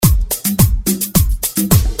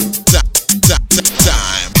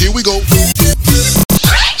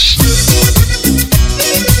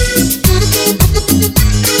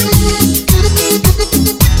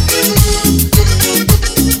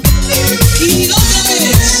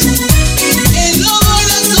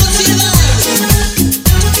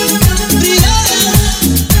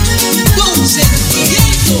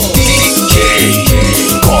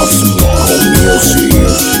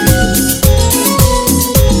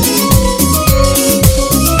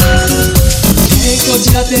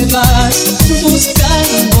te vas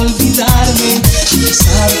buscando olvidarme, a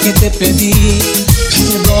pesar que te pedí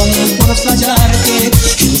perdón por fallarte.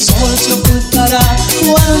 El sol se ocultará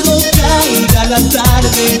cuando caiga la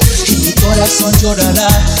tarde y mi corazón llorará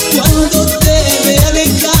cuando te vea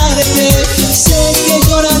alejarte. Sé que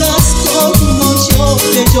llorarás como yo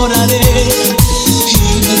te lloraré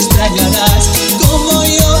y me extrañarás como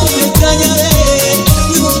yo te extrañaré.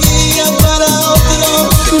 De un día para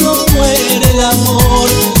otro no muere el amor,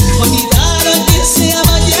 olvidar a quien se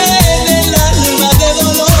ama llena el alma de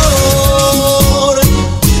dolor.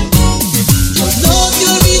 Yo no te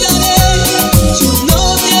olvidaré, yo no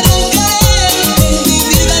te arrancaré, en mi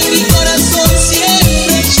vida y mi corazón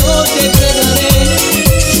siempre yo te entregaré.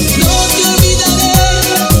 No te olvidaré,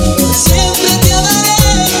 por siempre te amaré,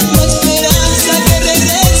 la esperanza que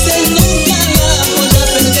regreses nunca la voy a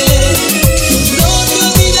perder. No te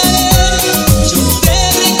olvidaré, yo te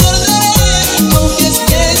recordaré, aunque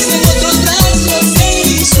estés en otros brazos, en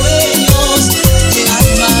mis sueños te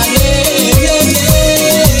amaré.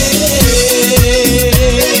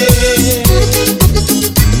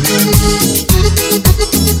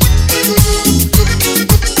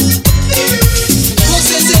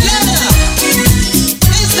 Sociedad,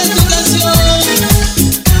 esta es tu canción.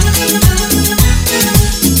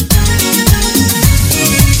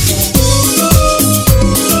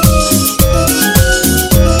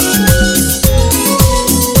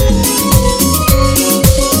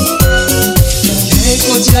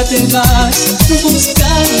 Lejos ya te vas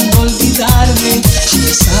buscando olvidarme, a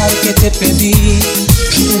pesar que te pedí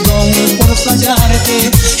perdón por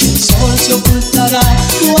fallarte. El sol se ocultará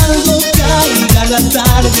cuando caiga la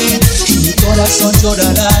tarde y mi corazón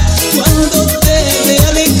llorará cuando te vea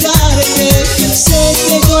alejarte. Sé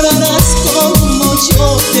que llorarás como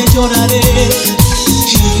yo te lloraré